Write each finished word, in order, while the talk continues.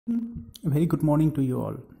Very good morning to you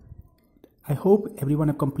all. I hope everyone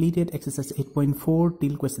have completed exercise 8.4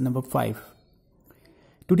 till question number 5.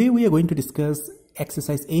 Today we are going to discuss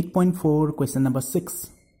exercise 8.4 question number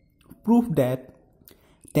 6. Proof that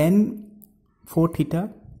tan 4 theta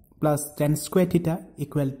plus tan square theta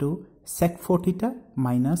equal to sec 4 theta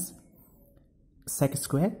minus sec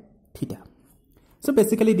square theta. So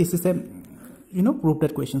basically this is a proof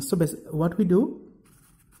that question. So what we do,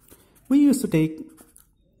 we used to take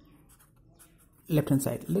left hand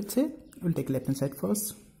side. Let's say we'll take left hand side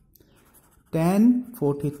first. Tan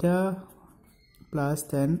 4 theta plus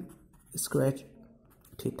tan square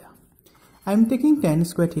theta. I'm taking tan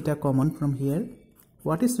square theta common from here.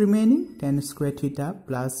 What is remaining? Tan square theta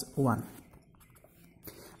plus 1.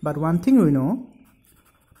 But one thing we know,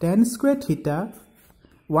 tan square theta,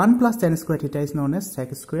 1 plus tan square theta is known as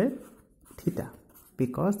sec square theta,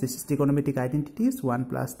 because this is trigonometric identities. 1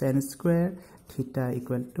 plus tan square theta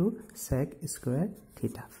equal to sec square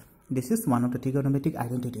theta. This is one of the trigonometric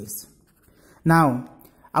identities. Now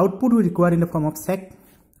output we require in the form of sec.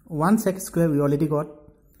 1 sec square we already got.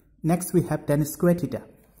 Next we have tan square theta.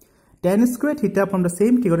 Tan square theta from the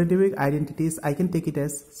same trigonometric identities, I can take it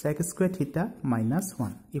as sec square theta minus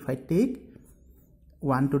 1. If I take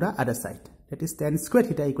 1 to the other side, that is tan square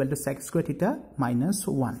theta equal to sec square theta minus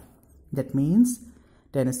 1. That means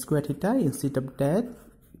tan square theta instead of that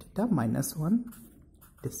theta minus 1.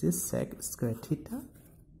 This is sec square theta.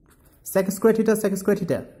 Sec square theta, sec square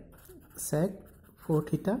theta. Sec 4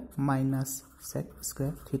 theta minus sec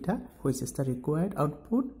square theta, which is the required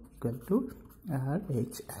output, equal to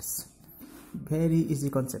RHS. Very easy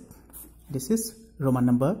concept. This is Roman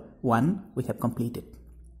number 1 we have completed.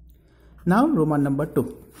 Now Roman number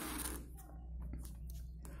 2.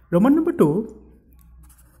 Roman number 2,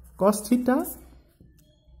 cos theta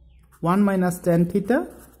 1 minus tan theta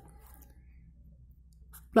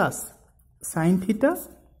plus sin theta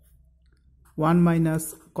 1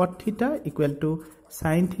 minus cot theta equal to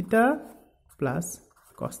sin theta plus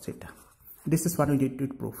cos theta. This is what we need to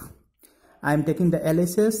prove. I am taking the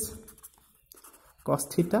LHS. Cos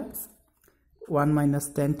theta 1 minus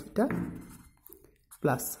tan theta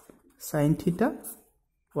plus sin theta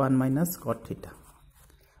 1 minus cot theta.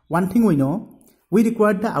 One thing we know, we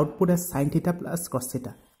require the output as sin theta plus cos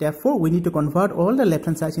theta. Therefore, we need to convert all the left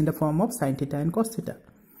hand sides in the form of sin theta and cos theta.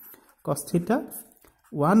 Cos theta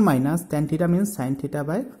 1 minus tan theta means sin theta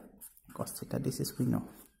by cos theta. This is we know.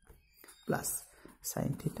 Plus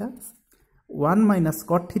sin theta 1 minus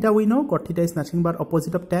cot theta we know. Cot theta is nothing but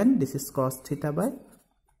opposite of tan. This is cos theta by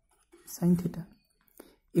sin theta.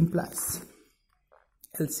 Implies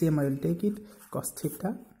LCM I will take it. Cos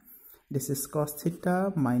theta. This is cos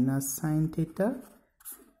theta minus sin theta.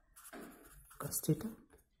 Cos theta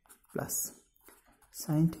plus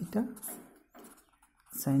sin theta.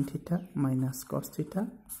 Sin theta minus cos theta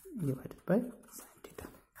divided by sin theta.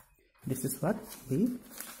 This is what we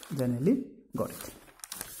generally got it.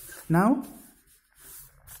 Now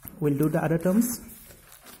we'll do the other terms.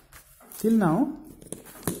 Till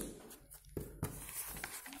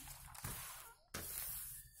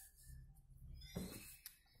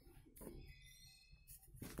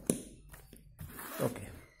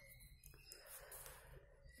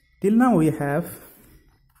now we have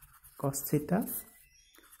cos theta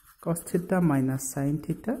minus sin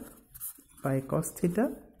theta by cos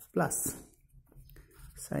theta plus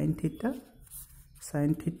sin theta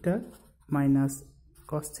minus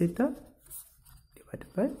cos theta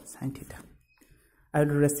divided by sin theta. I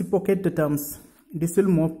will reciprocate the terms. This will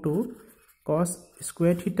move to cos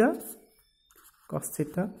square theta, cos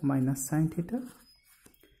theta minus sin theta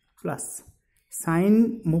plus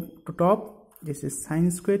sin move to top. This is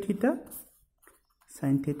sin square theta,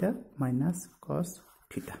 sin theta minus cos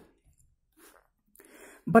theta.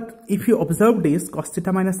 But if you observe this, cos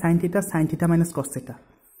theta minus sin theta minus cos theta,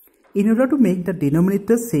 in order to make the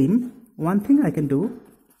denominator same, one thing I can do,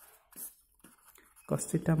 cos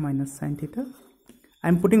theta minus sin theta, I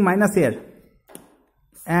am putting minus here,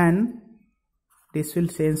 and this will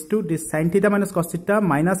change to this sin theta minus cos theta,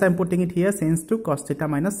 minus I am putting it here, change to cos theta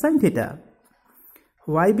minus sin theta.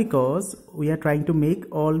 Why? Because we are trying to make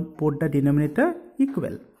all both the denominator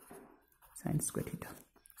equal. Sin square theta.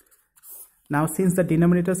 Now since the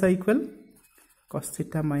denominators are equal, cos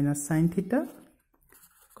theta minus sin theta,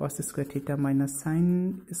 cos square theta minus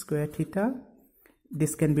sin square theta,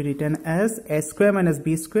 this can be written as a square minus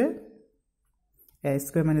b square. A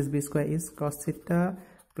square minus b square is cos theta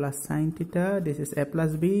plus sin theta. This is a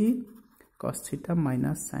plus b, cos theta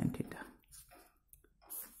minus sin theta.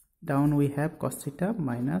 Down we have cos theta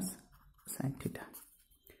minus sin theta.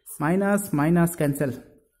 Minus minus cancel.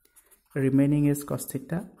 remaining is cos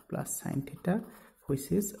theta plus sine theta,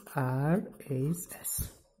 which is RHS.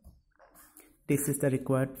 This is the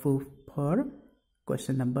required proof for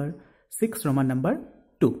question number 6, Roman number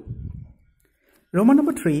 2. Roman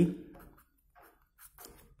number 3,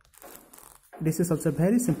 this is also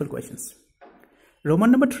very simple questions.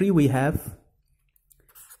 Roman number 3, we have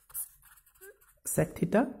sec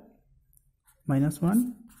theta minus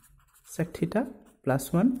 1, sec theta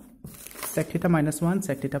plus 1, sec theta minus 1,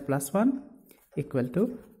 sec theta plus 1 equal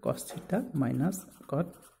to cos theta minus cot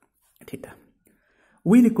theta.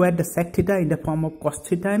 We require the sec theta in the form of cos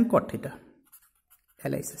theta and cot theta.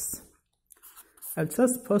 Analysis. I'll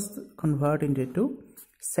just first convert into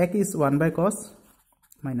sec is 1 by cos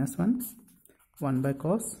minus 1, 1 by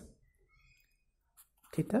cos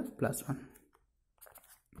theta plus 1.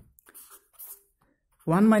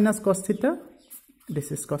 1 minus cos theta,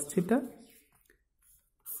 this is cos theta.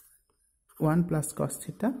 1 plus cos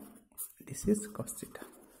theta, this is cos theta.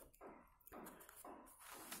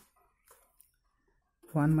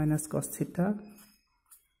 1 minus cos theta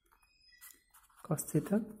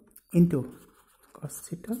into cos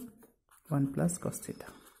theta, 1 plus cos theta.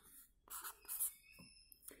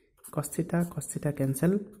 Cos theta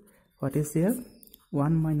cancel. What is here?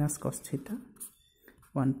 1 minus cos theta,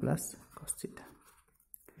 1 plus cos theta.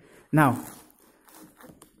 Now,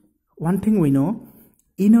 one thing we know,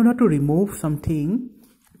 in order to remove something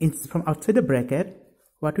from outside the bracket,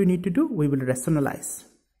 what we need to do? We will rationalize.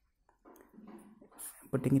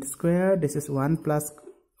 Putting it square, this is 1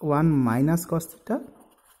 minus cos theta,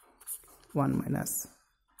 1 minus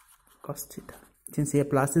cos theta. Since here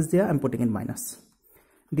plus is there, I'm putting in minus.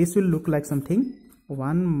 This will look like something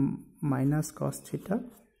 1 minus cos theta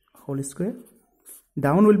whole square.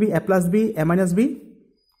 Down will be a plus b, a minus b,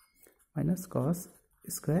 minus cos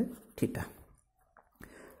square theta.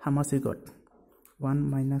 How much we got? 1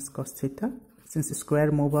 minus cos theta. Since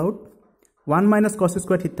square move out, 1 minus cos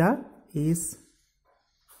square theta is,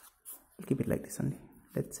 I'll keep it like this only.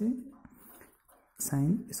 Let's say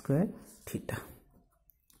sine square theta.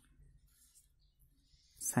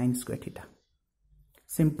 Sine square theta.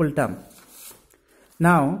 Simple term.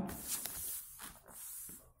 Now,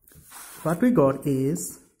 what we got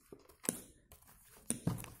is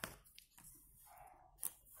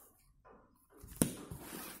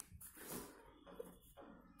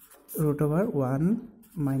root over 1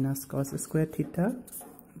 minus cos square theta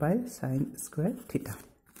by sine square theta.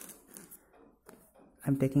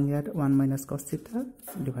 I'm taking that 1 minus cos theta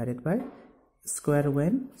divided by square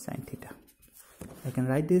root sine theta. I can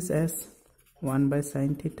write this as 1 by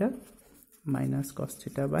sine theta minus cos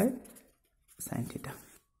theta by sine theta.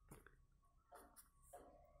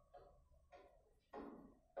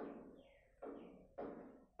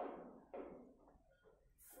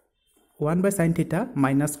 One by sine theta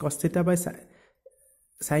minus cos theta by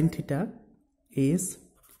sine theta is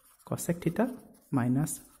cosec theta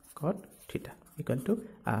minus cot theta equal to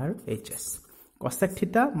RHS. Cosec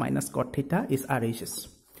theta minus cot theta is RHS.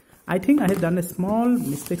 I think I have done a small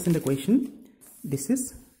mistakes in the question. This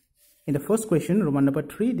is in the first question, Roman number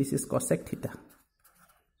 3, this is cosec theta.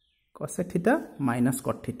 Cosec theta minus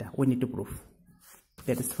cot theta. We need to prove.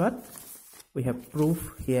 That is what we have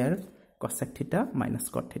proved here. Cosec theta minus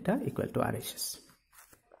cot theta equal to RHS.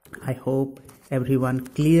 I hope everyone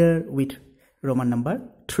clear with Roman number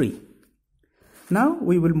 3. Now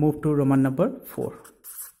we will move to Roman number 4.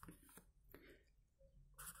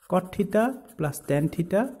 Cot theta plus tan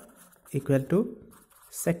theta equal to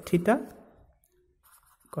sec theta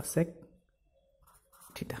cosec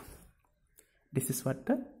theta. This is what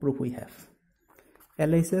the proof we have.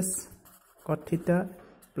 Analysis cot theta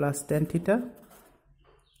plus tan theta,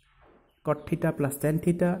 cot theta plus tan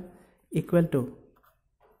theta equal to,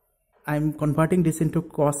 I am converting this into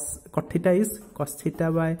cos theta is cos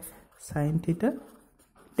theta by sin theta,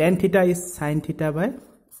 tan theta is sin theta by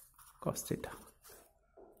cos theta.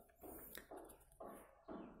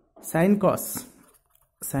 Sin cos,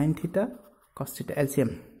 sin theta, cos theta,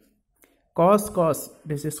 LCM. Cos,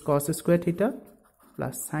 this is cos square theta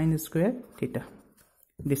plus sin square theta.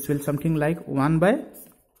 This will something like 1 by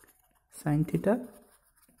sin theta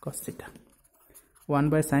cos theta. 1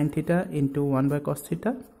 by sin theta into 1 by cos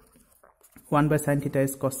theta. 1 by sin theta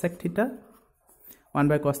is cosec theta. 1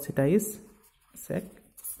 by cos theta is sec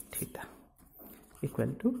theta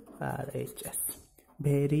equal to RHS.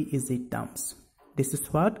 Very easy terms. This is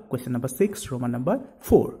what question number 6, Roman number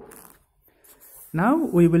 4. Now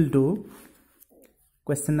we will do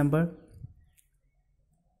question number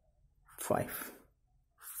 5.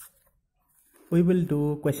 We will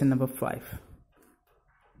do question number 5.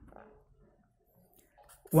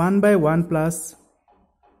 1 by 1 plus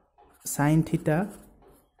sin theta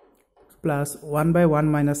plus 1 by 1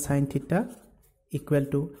 minus sine theta equal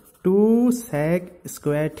to 2 sec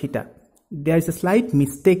square theta. There is a slight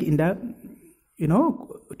mistake in the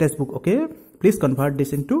textbook. Okay, please convert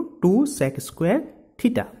this into 2 sec square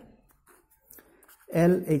theta.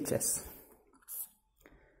 LHS.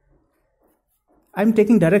 I'm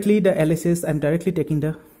taking directly the LHS. I'm directly taking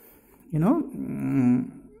the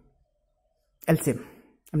LCM.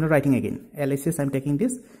 I'm not writing again. LHS, I'm taking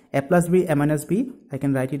this a plus b, a minus b. I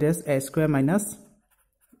can write it as a square minus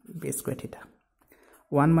b square theta.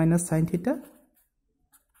 1 minus sine theta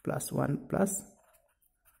plus 1 plus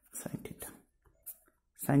sine theta.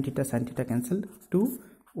 Sine theta cancelled. 2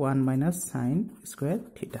 1 minus sine square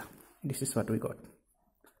theta. This is what we got.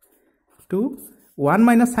 2 1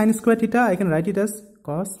 minus sine square theta, I can write it as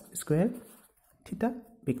cos square theta,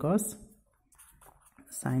 because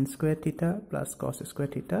sine square theta plus cos square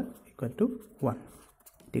theta equal to 1.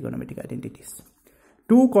 Trigonometric identities.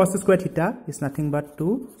 2 cos square theta is nothing but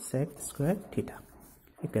 2 sec square theta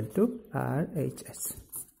equal to RHS.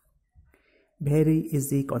 Very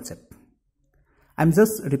easy concept. I'm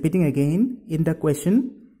just repeating again. In the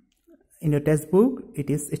question, in your textbook,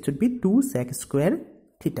 it should be 2 sec square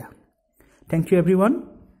theta. Thank you everyone.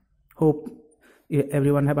 Hope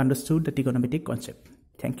everyone have understood the trigonometric concept.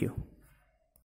 Thank you.